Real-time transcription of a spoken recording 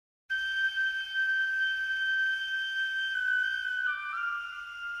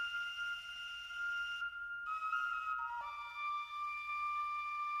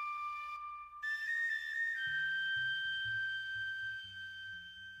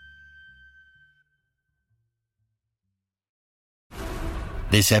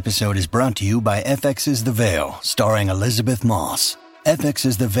This episode is brought to you by FX's The Veil, starring Elizabeth Moss.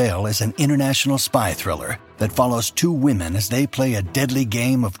 FX's The Veil is an international spy thriller that follows two women as they play a deadly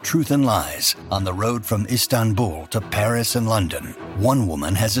game of truth and lies on the road from Istanbul to Paris and London. One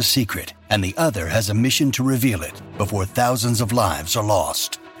woman has a secret, and the other has a mission to reveal it before thousands of lives are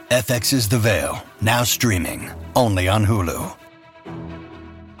lost. FX's The Veil, now streaming, only on Hulu.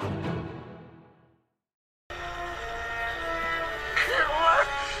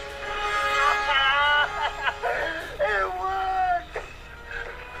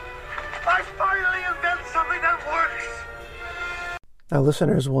 Now,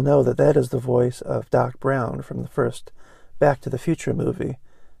 listeners will know that that is the voice of Doc Brown from the first Back to the Future movie,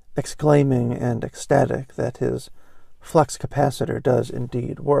 exclaiming and ecstatic that his flux capacitor does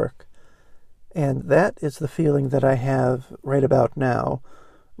indeed work. And that is the feeling that I have right about now,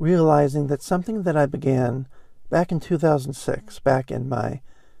 realizing that something that I began back in 2006, back in my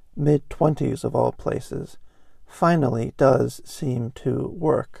mid-20s of all places, finally does seem to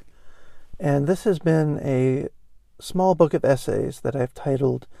work. And this has been a small book of essays that I've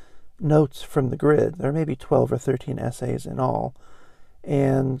titled Notes from the Grid. There are maybe 12 or 13 essays in all.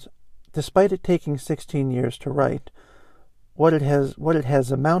 And despite it taking 16 years to write, what it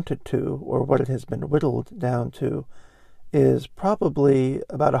has amounted to, or what it has been whittled down to, is probably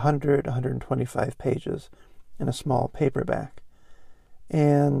about 125 pages in a small paperback.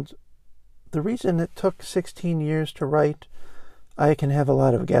 And the reason it took 16 years to write, I can have a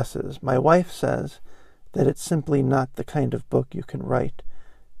lot of guesses. My wife says that it's simply not the kind of book you can write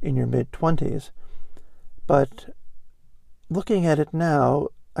in your mid-20s. But looking at it now,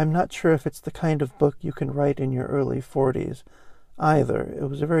 I'm not sure if it's the kind of book you can write in your early 40s either. It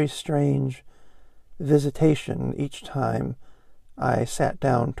was a very strange visitation each time I sat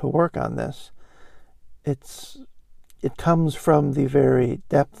down to work on this. It comes from the very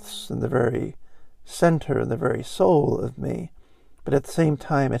depths and the very center and the very soul of me, but at the same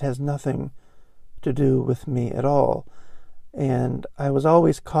time it has nothing to do with me at all. And I was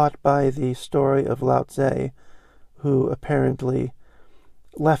always caught by the story of Lao Tse, who apparently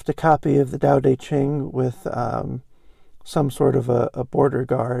left a copy of the Tao Te Ching with some sort of a border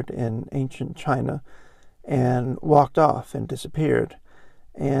guard in ancient China and walked off and disappeared.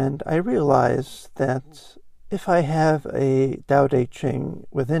 And I realized that if I have a Tao Te Ching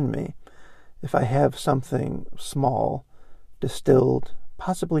within me, if I have something small, distilled,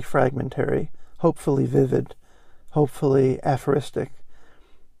 possibly fragmentary, hopefully vivid, hopefully aphoristic,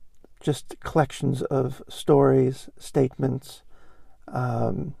 just collections of stories, statements,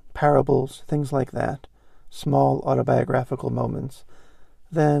 parables, things like that, small autobiographical moments,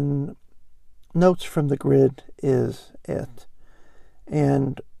 then Notes from the Grid is it.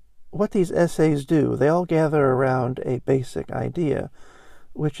 And what these essays do, they all gather around a basic idea,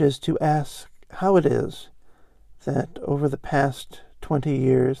 which is to ask how it is that over the past 20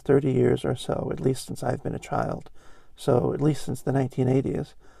 years, 30 years or so, at least since I've been a child, so at least since the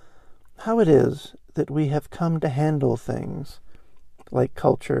 1980s, how it is that we have come to handle things like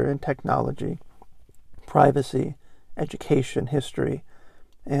culture and technology, privacy, education, history,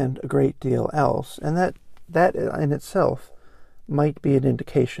 and a great deal else. And that in itself might be an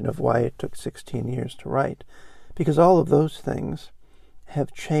indication of why it took 16 years to write, because all of those things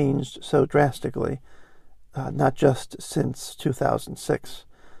have changed so drastically, not just since 2006,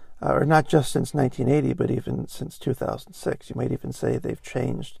 or not just since 1980, but even since 2006. You might even say they've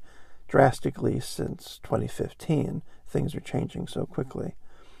changed drastically since 2015. Things are changing so quickly.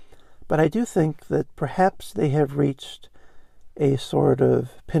 But I do think that perhaps they have reached a sort of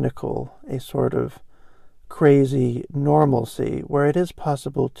pinnacle, a sort of crazy normalcy, where it is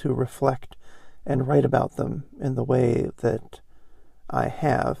possible to reflect and write about them in the way that I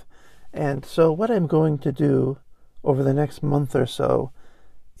have. And so what I'm going to do over the next month or so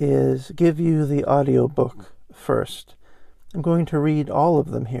is give you the audiobook first. I'm going to read all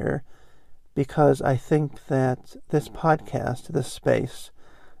of them here because I think that this podcast, this space,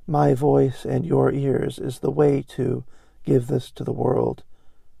 my voice and your ears, is the way to give this to the world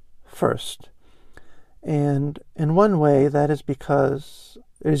first. And in one way, that is because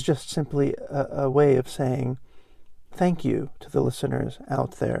it is just simply a way of saying thank you to the listeners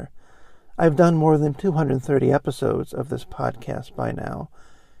out there. I've done more than 230 episodes of this podcast by now,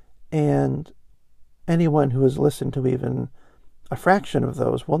 and anyone who has listened to even a fraction of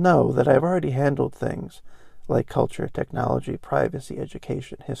those will know that I've already handled things like culture, technology, privacy,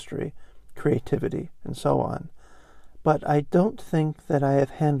 education, history, creativity, and so on. But I don't think that I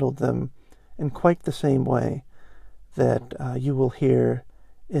have handled them in quite the same way that you will hear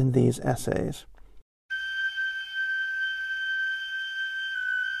in these essays.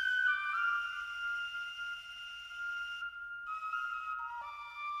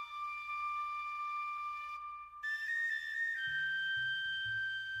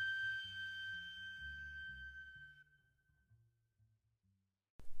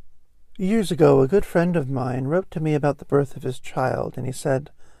 Years ago, a good friend of mine wrote to me about the birth of his child, and he said,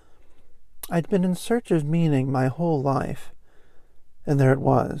 "I'd been in search of meaning my whole life, and there it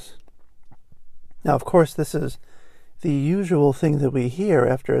was." Now, of course, this is the usual thing that we hear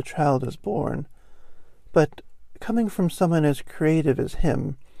after a child is born, but coming from someone as creative as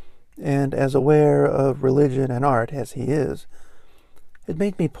him, and as aware of religion and art as he is, it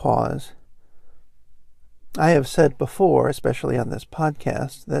made me pause. I have said before, especially on this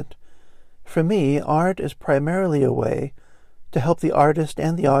podcast, that for me, art is primarily a way to help the artist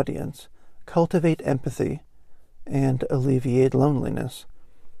and the audience cultivate empathy and alleviate loneliness.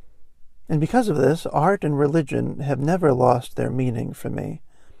 And because of this, art and religion have never lost their meaning for me.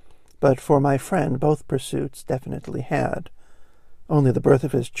 But for my friend, both pursuits definitely had. Only the birth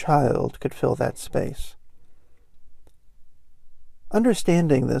of his child could fill that space.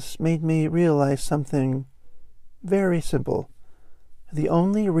 Understanding this made me realize something very simple. The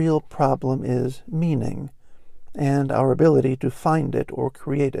only real problem is meaning, and our ability to find it or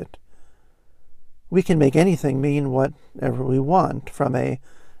create it. We can make anything mean whatever we want, from a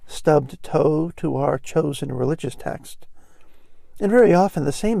stubbed toe to our chosen religious text. And very often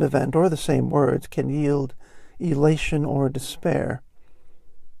the same event or the same words can yield elation or despair.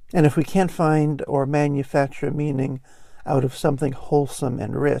 And if we can't find or manufacture meaning out of something wholesome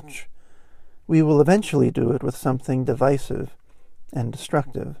and rich, we will eventually do it with something divisive and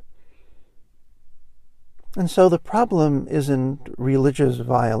destructive. And so the problem isn't religious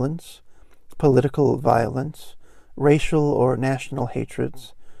violence, political violence, racial or national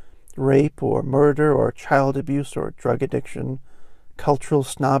hatreds, rape or murder or child abuse or drug addiction, cultural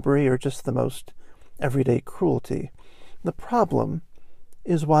snobbery or just the most everyday cruelty. The problem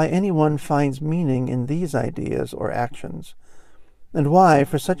is why anyone finds meaning in these ideas or actions, and why,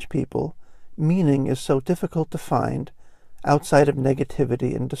 for such people, meaning is so difficult to find outside of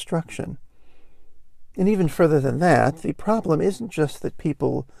negativity and destruction. And even further than that, the problem isn't just that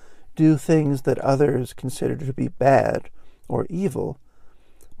people do things that others consider to be bad or evil,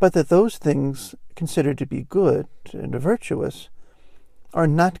 but that those things considered to be good and virtuous are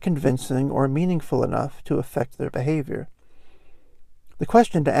not convincing or meaningful enough to affect their behavior. The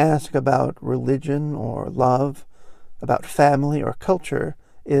question to ask about religion or love, about family or culture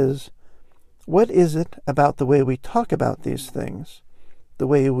is, what is it about the way we talk about these things, the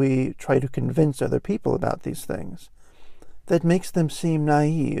way we try to convince other people about these things, that makes them seem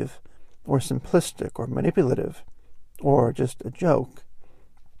naive or simplistic or manipulative or just a joke?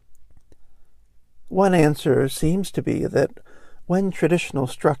 One answer seems to be that when traditional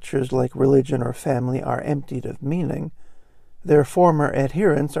structures like religion or family are emptied of meaning, their former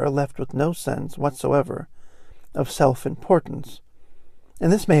adherents are left with no sense whatsoever of self-importance.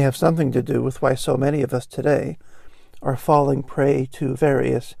 And this may have something to do with why so many of us today are falling prey to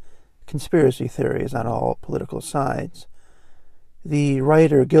various conspiracy theories on all political sides. The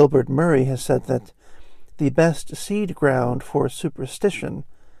writer Gilbert Murray has said that the best seed ground for superstition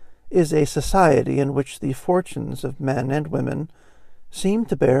is a society in which the fortunes of men and women seem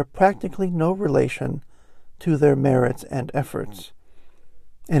to bear practically no relation to their merits and efforts.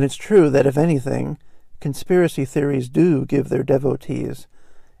 And it's true that, if anything, conspiracy theories do give their devotees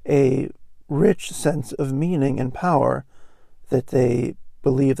a rich sense of meaning and power that they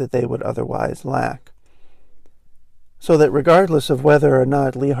believe that they would otherwise lack. So that regardless of whether or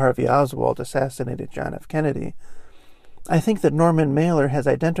not Lee Harvey Oswald assassinated John F. Kennedy, I think that Norman Mailer has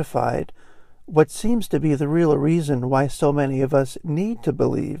identified what seems to be the real reason why so many of us need to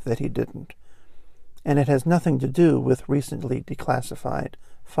believe that he didn't. And it has nothing to do with recently declassified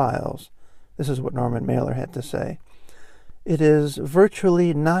files. This is what Norman Mailer had to say. It is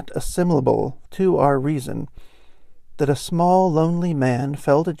virtually not assimilable to our reason that a small, lonely man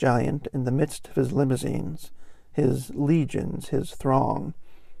felled a giant in the midst of his limousines, his legions, his throng,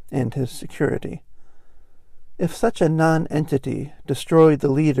 and his security. If such a non-entity destroyed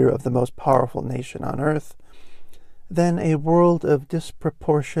the leader of the most powerful nation on earth, then a world of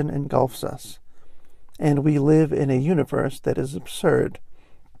disproportion engulfs us, and we live in a universe that is absurd.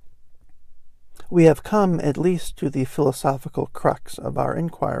 We have come at least to the philosophical crux of our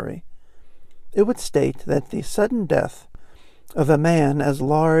inquiry. It would state that the sudden death of a man as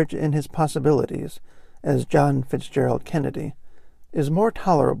large in his possibilities as John Fitzgerald Kennedy is more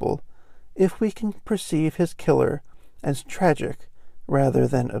tolerable if we can perceive his killer as tragic rather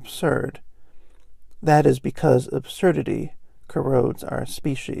than absurd. That is because absurdity corrodes our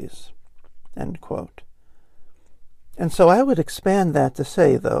species." End quote. And so I would expand that to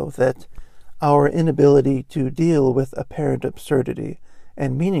say, though, that our inability to deal with apparent absurdity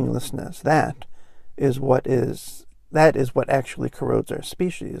and meaninglessness, that is what actually corrodes our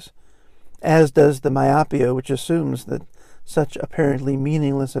species. as does the myopia which assumes that such apparently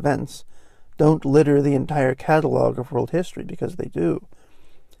meaningless events don't litter the entire catalog of world history, because they do.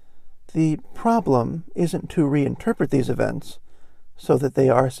 The problem isn't to reinterpret these events so that they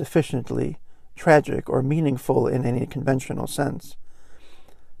are sufficiently tragic or meaningful in any conventional sense,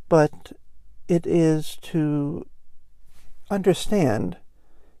 but it is to understand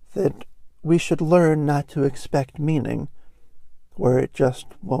that we should learn not to expect meaning where it just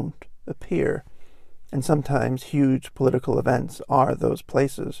won't appear. And sometimes huge political events are those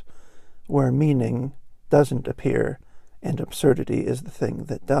places where meaning doesn't appear and absurdity is the thing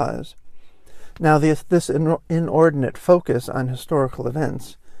that does. Now, this inordinate focus on historical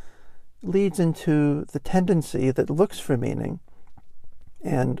events leads into the tendency that looks for meaning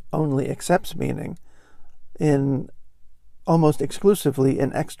and only accepts meaning in almost exclusively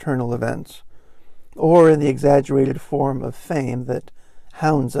in external events, or in the exaggerated form of fame that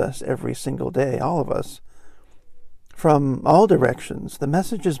hounds us every single day, all of us. From all directions, the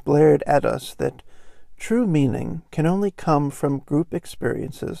message is blared at us that true meaning can only come from group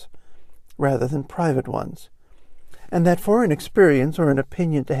experiences rather than private ones, and that for an experience or an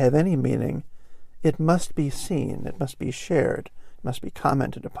opinion to have any meaning, it must be seen, it must be shared, it must be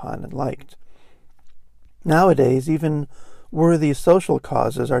commented upon and liked. Nowadays, even worthy social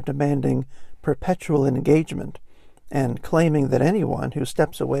causes are demanding perpetual engagement and claiming that anyone who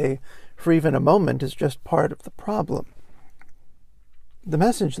steps away for even a moment is just part of the problem. The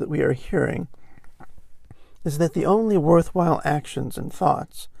message that we are hearing is that the only worthwhile actions and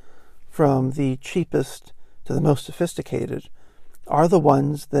thoughts, from the cheapest to the most sophisticated, are the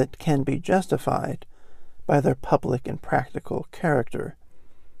ones that can be justified by their public and practical character.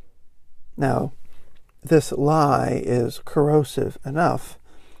 Now, this lie is corrosive enough,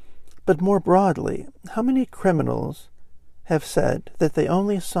 but more broadly, how many criminals have said that they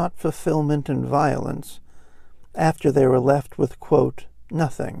only sought fulfillment in violence after they were left with, quote,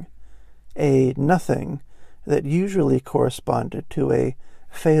 nothing, a nothing that usually corresponded to a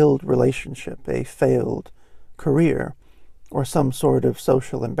failed relationship, a failed career, or some sort of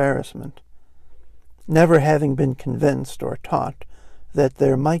social embarrassment, never having been convinced or taught that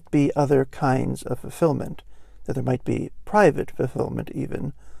there might be other kinds of fulfillment, that there might be private fulfillment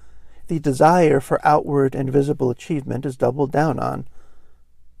even. The desire for outward and visible achievement is doubled down on.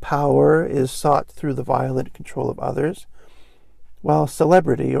 Power is sought through the violent control of others, while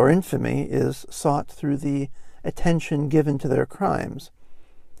celebrity or infamy is sought through the attention given to their crimes.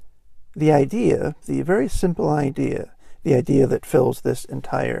 The idea, the very simple idea, the idea that fills this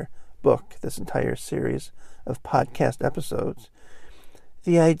entire book, this entire series of podcast episodes,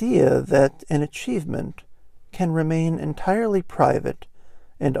 the idea that an achievement can remain entirely private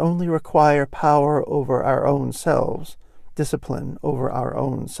and only require power over our own selves, discipline over our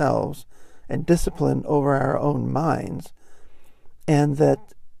own selves, and discipline over our own minds, and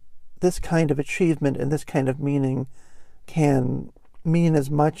that this kind of achievement and this kind of meaning can mean as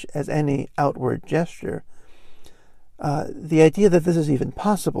much as any outward gesture. The idea that this is even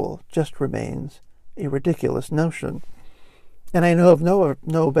possible just remains a ridiculous notion. And I know of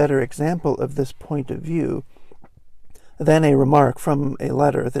no better example of this point of view than a remark from a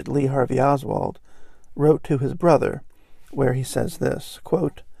letter that Lee Harvey Oswald wrote to his brother, where he says this,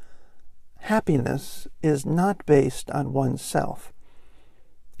 quote, "Happiness is not based on oneself.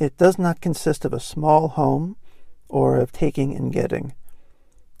 It does not consist of a small home or of taking and getting.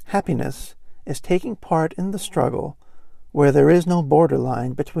 Happiness is taking part in the struggle where there is no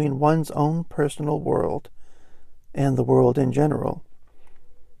borderline between one's own personal world and the world in general."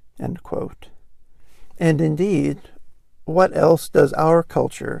 End quote. And indeed, what else does our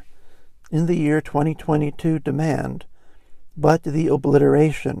culture in the year 2022 demand but the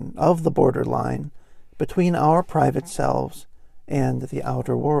obliteration of the borderline between our private selves and the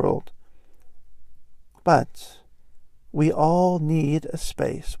outer world? But we all need a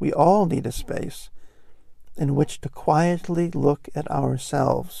space in which to quietly look at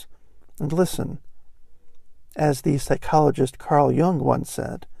ourselves and listen. As the psychologist Carl Jung once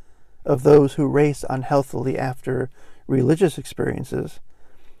said, of those who race unhealthily after religious experiences,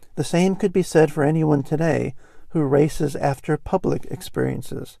 the same could be said for anyone today who races after public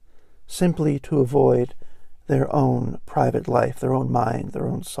experiences, simply to avoid their own private life, their own mind, their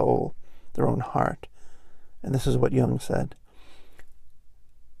own soul, their own heart. And this is what Jung said.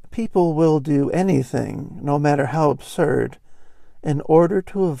 People will do anything, no matter how absurd, in order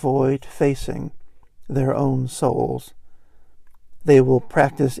to avoid facing their own souls. They will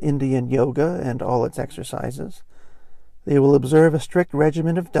practice Indian yoga and all its exercises. They will observe a strict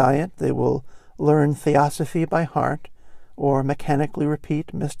regimen of diet. They will learn theosophy by heart, or mechanically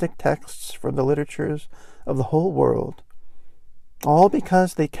repeat mystic texts from the literatures of the whole world, all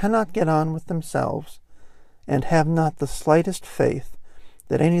because they cannot get on with themselves and have not the slightest faith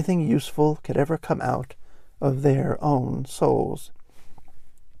that anything useful could ever come out of their own souls.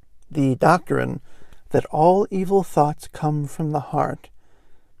 The doctrine that all evil thoughts come from the heart,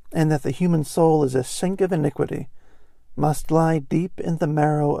 and that the human soul is a sink of iniquity, must lie deep in the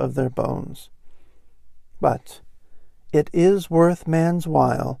marrow of their bones. But it is worth man's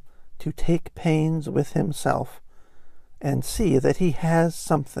while to take pains with himself and see that he has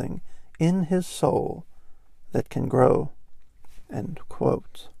something in his soul that can grow. End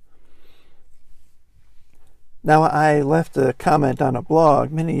quote. Now, I left a comment on a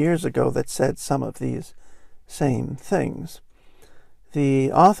blog many years ago that said some of these same things.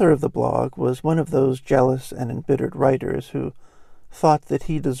 The author of the blog was one of those jealous and embittered writers who thought that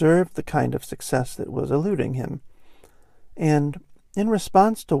he deserved the kind of success that was eluding him. And in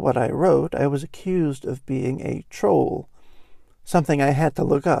response to what I wrote, I was accused of being a troll, something I had to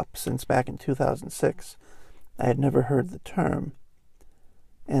look up since back in 2006 I had never heard the term.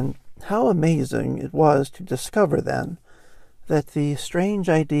 And how amazing it was to discover then that the strange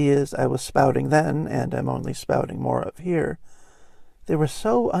ideas I was spouting then, and am only spouting more of here, they were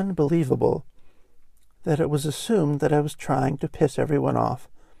so unbelievable that it was assumed that I was trying to piss everyone off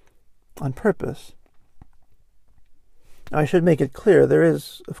on purpose. Now, I should make it clear, there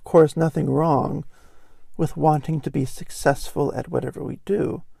is, of course, nothing wrong with wanting to be successful at whatever we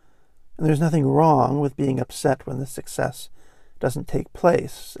do. And there's nothing wrong with being upset when the success doesn't take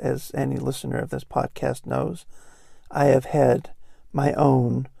place. As any listener of this podcast knows, I have had my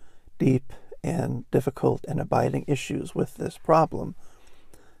own deep and difficult and abiding issues with this problem.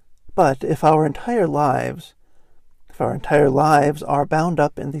 But if our entire lives are bound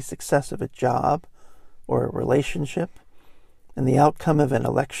up in the success of a job or a relationship, in the outcome of an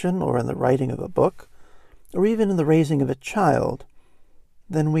election or in the writing of a book, or even in the raising of a child,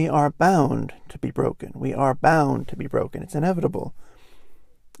 then we are bound to be broken. We are bound to be broken. It's inevitable.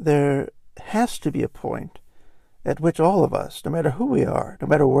 There has to be a point at which all of us, no matter who we are, no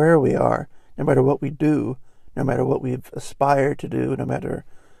matter where we are, no matter what we do, no matter what we've aspired to do, no matter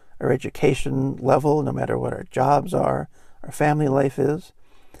our education level, no matter what our jobs are, our family life is,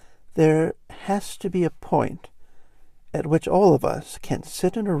 there has to be a point at which all of us can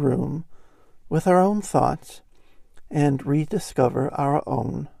sit in a room with our own thoughts and rediscover our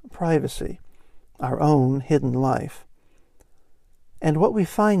own privacy, our own hidden life. And what we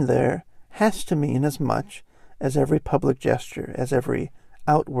find there has to mean as much as every public gesture, as every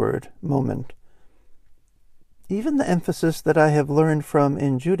outward moment. Even the emphasis that I have learned from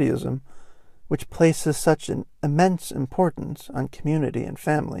in Judaism, which places such an immense importance on community and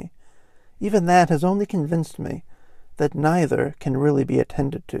family, even that has only convinced me that neither can really be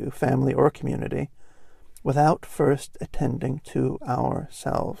attended to, family or community, without first attending to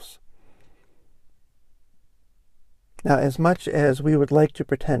ourselves. Now, as much as we would like to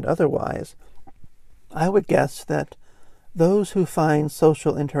pretend otherwise, I would guess that those who find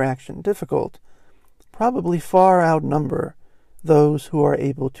social interaction difficult probably far outnumber those who are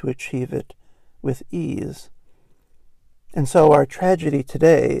able to achieve it with ease. And so our tragedy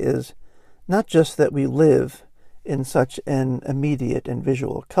today is not just that we live in such an immediate and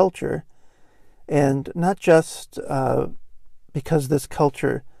visual culture, and not just because this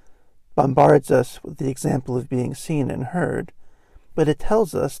culture bombards us with the example of being seen and heard, but it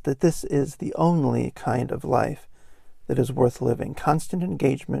tells us that this is the only kind of life that is worth living. Constant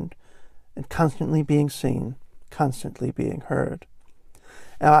engagement and constantly being seen, constantly being heard.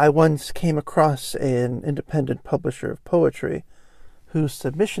 Now, I once came across an independent publisher of poetry whose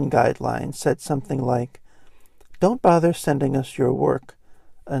submission guideline said something like, "Don't bother sending us your work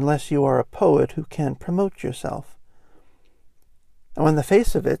unless you are a poet who can promote yourself." Now, on the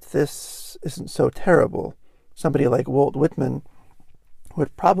face of it, this isn't so terrible. Somebody like Walt Whitman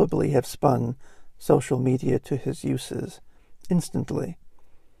would probably have spun social media to his uses instantly.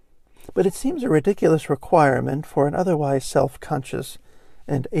 But it seems a ridiculous requirement for an otherwise self-conscious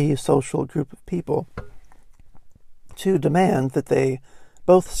and asocial group of people to demand that they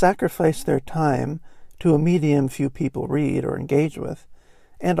both sacrifice their time to a medium few people read or engage with,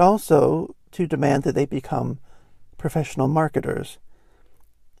 and also to demand that they become professional marketers,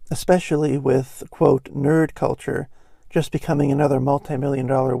 especially with, quote, nerd culture just becoming another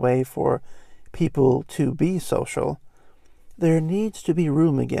multi-million-dollar way for people to be social. There needs to be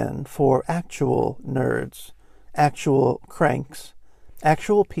room again for actual nerds, actual cranks,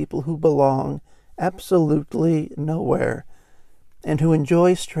 actual people who belong absolutely nowhere and who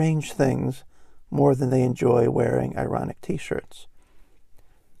enjoy strange things more than they enjoy wearing ironic t-shirts.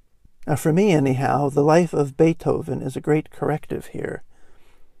 Now, for me anyhow, the life of Beethoven is a great corrective here.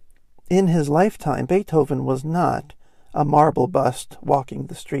 In his lifetime, Beethoven was not a marble bust walking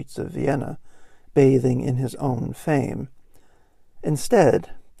the streets of Vienna, bathing in his own fame.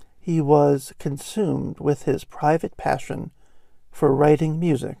 Instead, he was consumed with his private passion for writing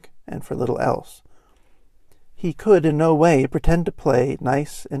music and for little else. He could in no way pretend to play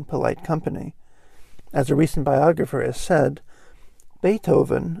nice and polite company. As a recent biographer has said,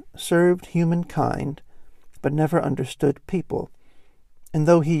 Beethoven served humankind but never understood people, and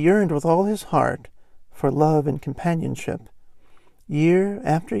though he yearned with all his heart for love and companionship, year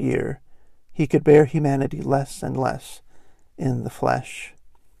after year he could bear humanity less and less in the flesh."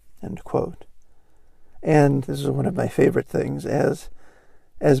 End quote. And this is one of my favorite things, as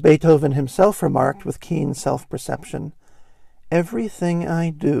Beethoven himself remarked with keen self-perception, "Everything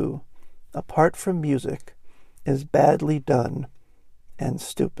I do, apart from music, is badly done and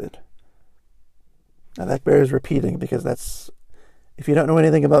stupid." Now that bears repeating, because if you don't know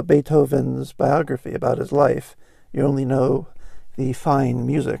anything about Beethoven's biography, about his life, you only know the fine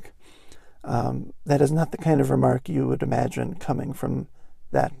music. That is not the kind of remark you would imagine coming from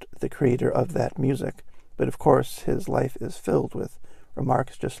the creator of that music. But of course, his life is filled with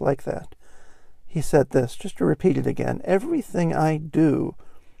remarks just like that. He said this, just to repeat it again, "Everything I do,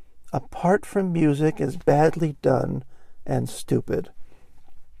 apart from music, is badly done and stupid."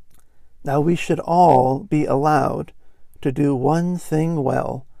 Now we should all be allowed to do one thing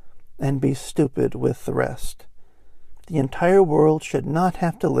well and be stupid with the rest. The entire world should not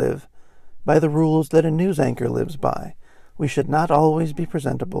have to live by the rules that a news anchor lives by. We should not always be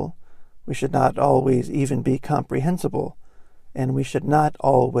presentable. We should not always even be comprehensible. And we should not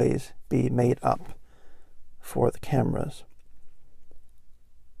always be made up for the cameras.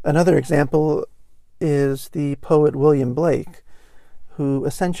 Another example is the poet William Blake, who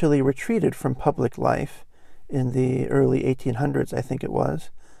essentially retreated from public life in the early 1800s, I think it was,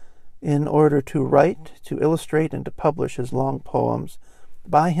 in order to write, to illustrate, and to publish his long poems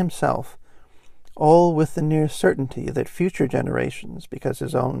by himself, all with the near certainty that future generations, because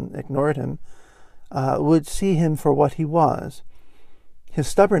his own ignored him, would see him for what he was. His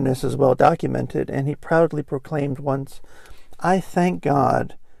stubbornness is well documented, and he proudly proclaimed once, "I thank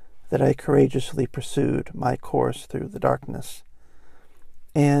God that I courageously pursued my course through the darkness."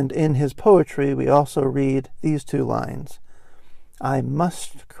 And in his poetry we also read these two lines, "I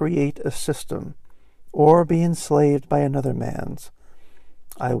must create a system, or be enslaved by another man's.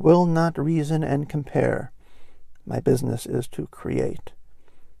 I will not reason and compare. My business is to create."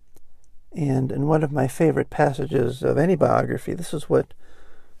 And in one of my favorite passages of any biography, this is what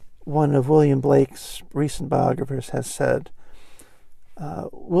one of William Blake's recent biographers has said.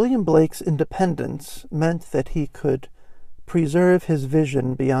 William Blake's independence meant that he could preserve his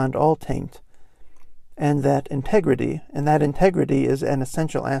vision beyond all taint, and that integrity is an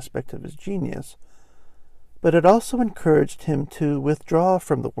essential aspect of his genius. But it also encouraged him to withdraw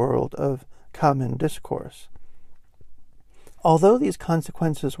from the world of common discourse. Although these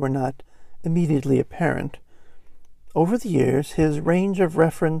consequences were not immediately apparent, over the years his range of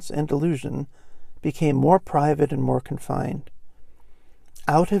reference and allusion became more private and more confined.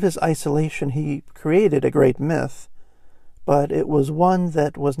 Out of his isolation he created a great myth, but it was one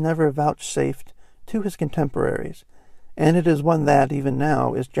that was never vouchsafed to his contemporaries, and it is one that, even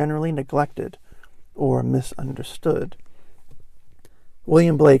now, is generally neglected or misunderstood.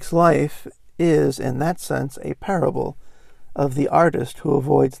 William Blake's life is, in that sense, a parable of the artist who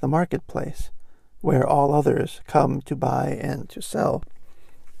avoids the marketplace, where all others come to buy and to sell.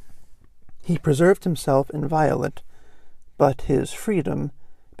 He preserved himself inviolate, but his freedom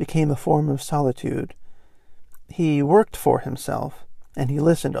became a form of solitude. He worked for himself, and he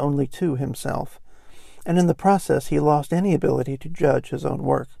listened only to himself, and in the process he lost any ability to judge his own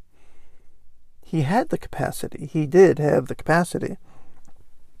work. He did have the capacity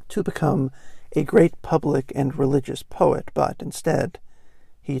to become a great public and religious poet, but instead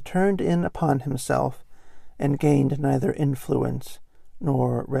he turned in upon himself and gained neither influence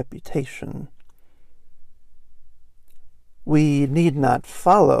nor reputation. We need not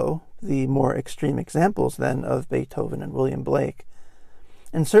follow the more extreme examples, then, of Beethoven and William Blake,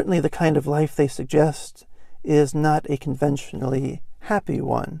 and certainly the kind of life they suggest is not a conventionally happy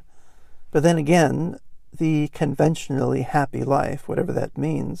one. But then again, the conventionally happy life, whatever that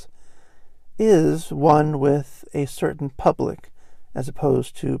means, is one with a certain public as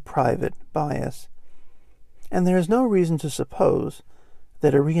opposed to private bias. And there is no reason to suppose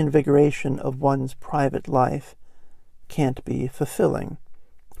that a reinvigoration of one's private life can't be fulfilling.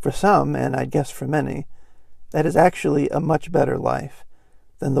 For some, and I guess for many, that is actually a much better life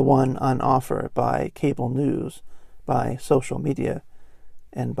than the one on offer by cable news, by social media,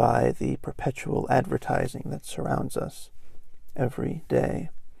 and by the perpetual advertising that surrounds us every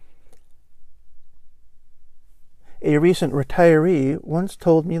day. A recent retiree once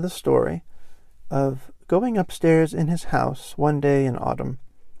told me the story of going upstairs in his house one day in autumn.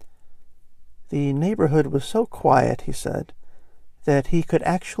 The neighborhood was so quiet, he said, that he could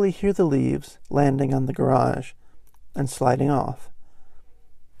actually hear the leaves landing on the garage and sliding off.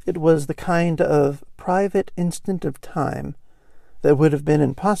 It was the kind of private instant of time that would have been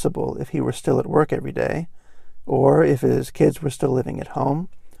impossible if he were still at work every day, or if his kids were still living at home,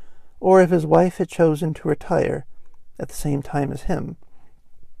 or if his wife had chosen to retire at the same time as him.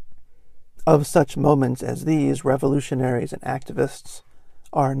 Of such moments as these, revolutionaries and activists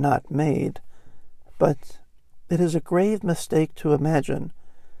are not made, but it is a grave mistake to imagine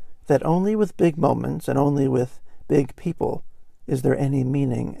that only with big moments and only with big people is there any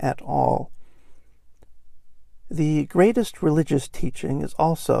meaning at all. The greatest religious teaching is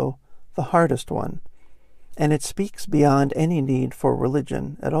also the hardest one, and it speaks beyond any need for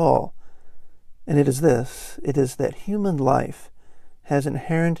religion at all. And it is this: it is that human life has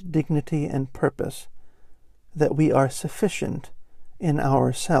inherent dignity and purpose, that we are sufficient in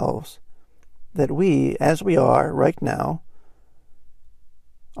ourselves, that we, as we are right now,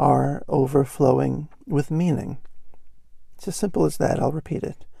 are overflowing with meaning. It's as simple as that. I'll repeat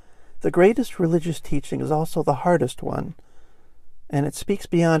it. The greatest religious teaching is also the hardest one, and it speaks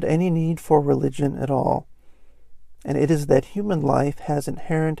beyond any need for religion at all. And it is that human life has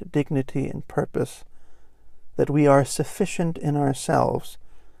inherent dignity and purpose, that we are sufficient in ourselves,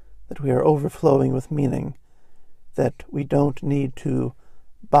 that we are overflowing with meaning, that we don't need to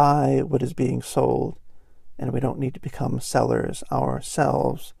buy what is being sold, and we don't need to become sellers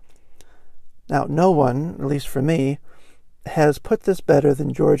ourselves. Now, no one, at least for me, has put this better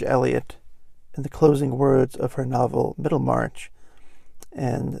than George Eliot in the closing words of her novel Middlemarch,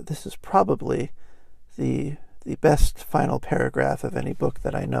 and this is probably the best final paragraph of any book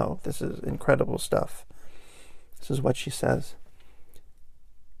that I know. This is incredible stuff. This is what she says.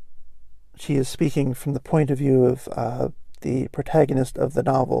 She is speaking from the point of view of the protagonist of the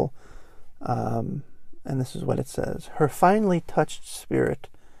novel, and this is what it says. Her finely touched spirit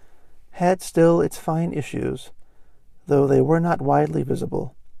had still its fine issues, though they were not widely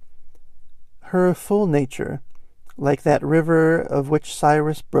visible. Her full nature, like that river of which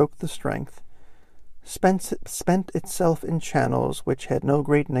Cyrus broke the strength, spent itself in channels which had no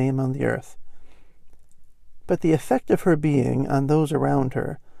great name on the earth. But the effect of her being on those around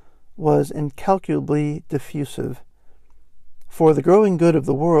her was incalculably diffusive, for the growing good of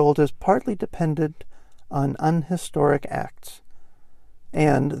the world is partly dependent on unhistoric acts,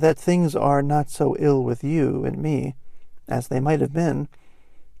 and that things are not so ill with you and me as they might have been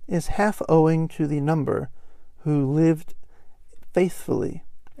is half owing to the number who lived faithfully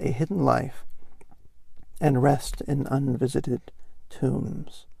a hidden life and rest in unvisited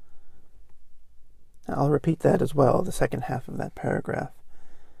tombs. Now, I'll repeat that as well, the second half of that paragraph.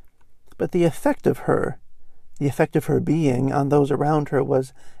 But the effect of her being on those around her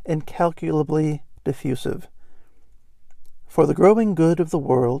was incalculably diffusive. For the growing good of the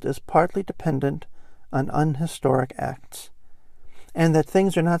world is partly dependent on unhistoric acts, and that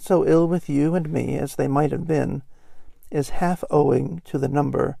things are not so ill with you and me as they might have been is half owing to the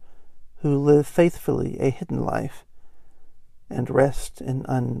number who live faithfully a hidden life and rest in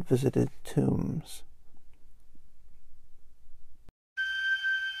unvisited tombs.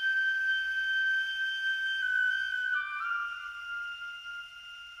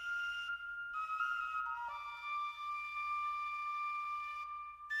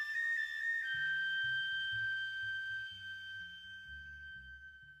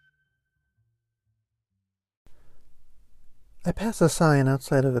 I pass a sign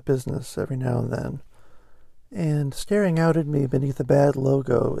outside of a business every now and then, and staring out at me beneath the bad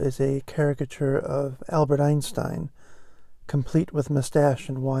logo is a caricature of Albert Einstein, complete with mustache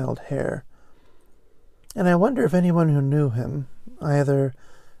and wild hair. And I wonder if anyone who knew him, either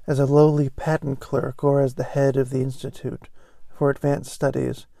as a lowly patent clerk or as the head of the Institute for Advanced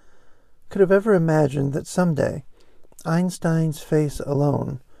Studies, could have ever imagined that someday Einstein's face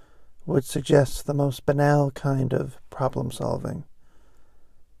alone would suggest the most banal kind of problem-solving.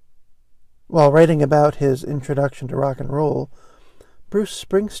 While writing about his introduction to rock and roll, Bruce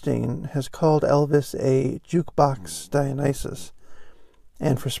Springsteen has called Elvis a jukebox Dionysus,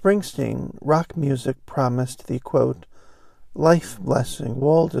 and for Springsteen, rock music promised the, quote, life-blessing,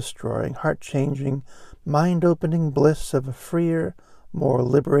 wall-destroying, heart-changing, mind-opening bliss of a freer, more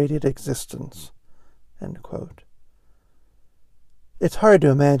liberated existence." End quote. It's hard to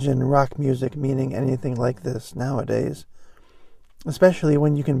imagine rock music meaning anything like this nowadays, especially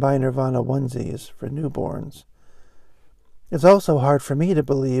when you can buy Nirvana onesies for newborns. It's also hard for me to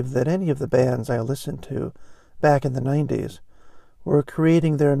believe that any of the bands I listened to back in the 90s were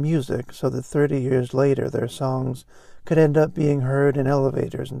creating their music so that 30 years later their songs could end up being heard in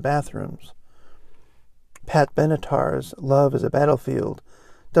elevators and bathrooms. Pat Benatar's Love is a Battlefield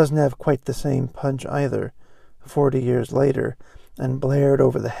doesn't have quite the same punch either, 40 years later, and blared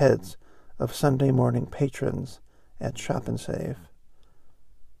over the heads of Sunday morning patrons at Shop and Save.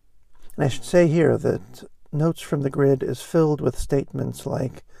 And I should say here that Notes from the Grid is filled with statements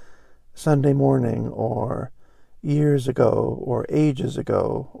like Sunday morning, or years ago, or ages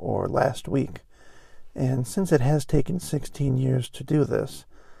ago, or last week. And since it has taken 16 years to do this,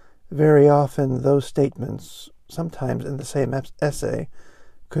 very often those statements, sometimes in the same essay,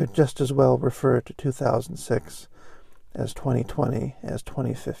 could just as well refer to 2006 as 2020 as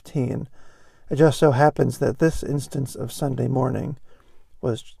 2015. It just so happens that this instance of Sunday morning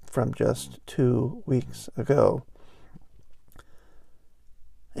was from just 2 weeks ago.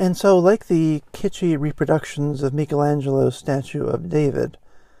 And so, like the kitschy reproductions of Michelangelo's statue of David,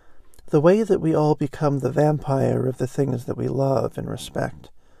 the way that we all become the vampire of the things that we love and respect,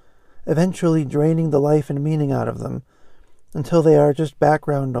 eventually draining the life and meaning out of them until they are just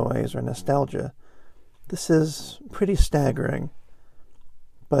background noise or nostalgia, this is pretty staggering,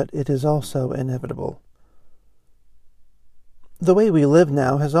 but it is also inevitable. The way we live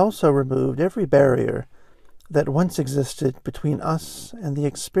now has also removed every barrier that once existed between us and the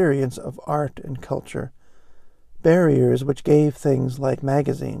experience of art and culture, barriers which gave things like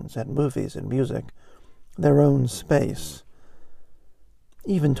magazines and movies and music their own space.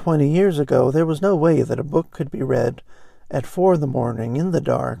 Even 20 years ago, there was no way that a book could be read at 4 a.m. in the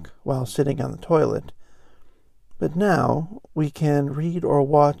dark while sitting on the toilet. But now we can read or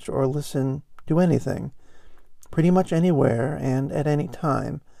watch or listen to anything, pretty much anywhere and at any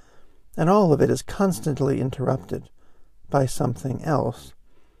time, and all of it is constantly interrupted by something else.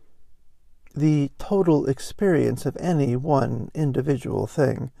 The total experience of any one individual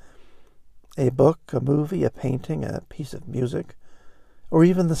thing, a book, a movie, a painting, a piece of music, or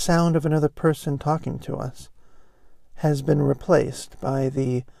even the sound of another person talking to us, has been replaced by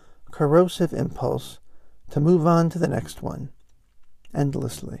the corrosive impulse to move on to the next one,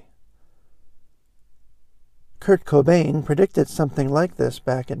 endlessly. Kurt Cobain predicted something like this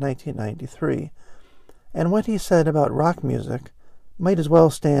back in 1993, and what he said about rock music might as well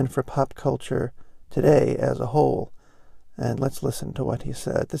stand for pop culture today as a whole. And let's listen to what he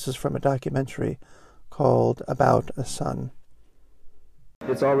said. This is from a documentary called About a Son.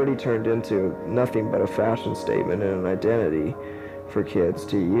 It's already turned into nothing but a fashion statement and an identity for kids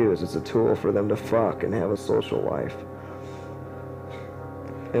to use. It's a tool for them to fuck and have a social life.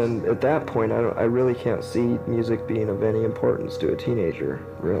 And at that point, I really can't see music being of any importance to a teenager,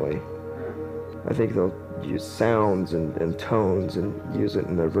 really. I think they'll use sounds and tones and use it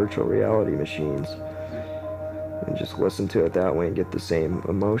in their virtual reality machines and just listen to it that way and get the same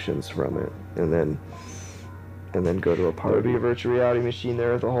emotions from it, and then go to a party. There'll be a virtual reality machine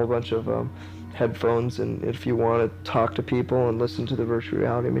there with a whole bunch of headphones, and if you want to talk to people and listen to the virtual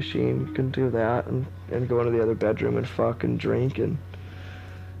reality machine, you can do that and go into the other bedroom and fuck and drink.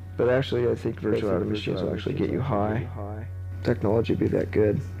 But actually, I think virtual reality machines will actually get you high. Technology would be that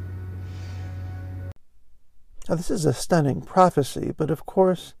good. Now, this is a stunning prophecy, but of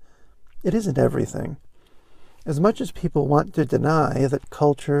course, it isn't everything. As much as people want to deny that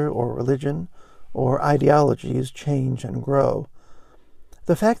culture or religion or ideologies change and grow,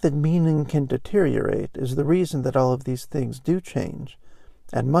 the fact that meaning can deteriorate is the reason that all of these things do change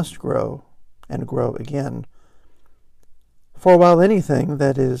and must grow and grow again. For while anything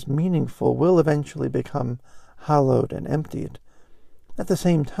that is meaningful will eventually become hollowed and emptied, at the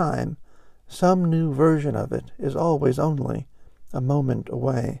same time, some new version of it is always only a moment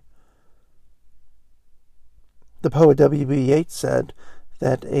away. The poet W.B. Yeats said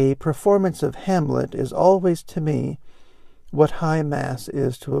that a performance of Hamlet is always to me what High Mass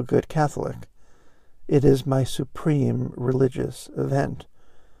is to a good Catholic. It is my supreme religious event.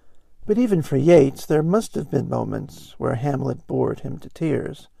 But even for Yeats, there must have been moments where Hamlet bored him to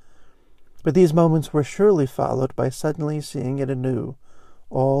tears. But these moments were surely followed by suddenly seeing it anew,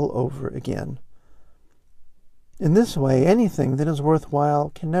 all over again. In this way, anything that is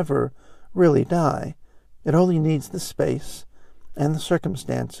worthwhile can never really die. It only needs the space and the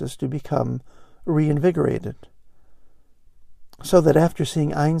circumstances to become reinvigorated. So that after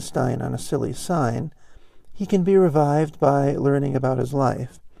seeing Einstein on a silly sign, He can be revived by learning about his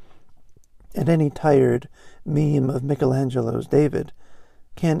life, and any tired meme of Michelangelo's David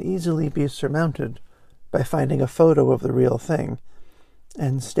can easily be surmounted by finding a photo of the real thing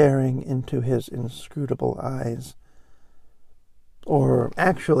and staring into his inscrutable eyes. Or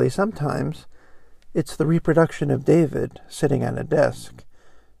actually, sometimes it's the reproduction of David sitting at a desk,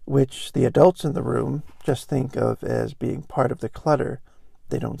 which the adults in the room just think of as being part of the clutter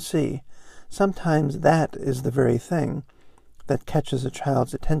they don't see. Sometimes that is the very thing that catches a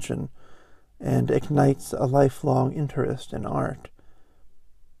child's attention and ignites a lifelong interest in art.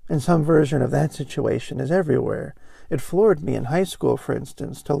 And some version of that situation is everywhere. It floored me in high school, for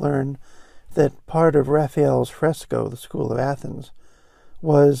instance, to learn that part of Raphael's fresco, The School of Athens,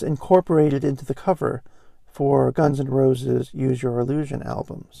 was incorporated into the cover for Guns N' Roses' Use Your Illusion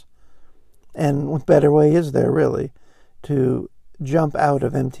albums. And what better way is there, really, to jump out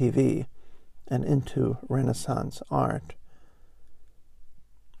of MTV and into Renaissance art?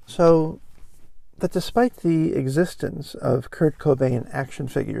 So, that despite the existence of Kurt Cobain action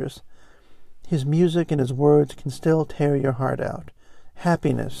figures, his music and his words can still tear your heart out.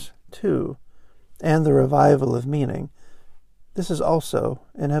 Happiness, too, and the revival of meaning. This is also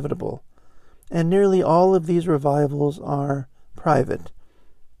inevitable. And nearly all of these revivals are private.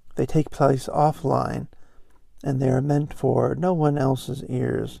 They take place offline, and they are meant for no one else's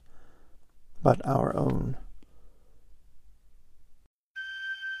ears but our own.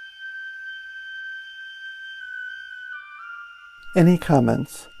 Any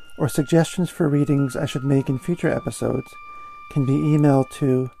comments or suggestions for readings I should make in future episodes can be emailed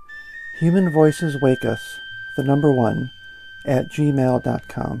to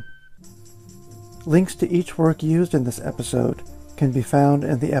humanvoiceswakeus1@gmail.com. Links to each work used in this episode can be found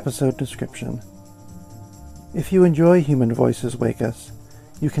in the episode description. If you enjoy Human Voices Wake Us,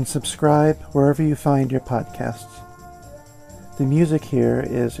 you can subscribe wherever you find your podcasts. The music here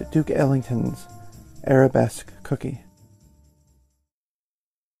is Duke Ellington's Arabesque Cookie.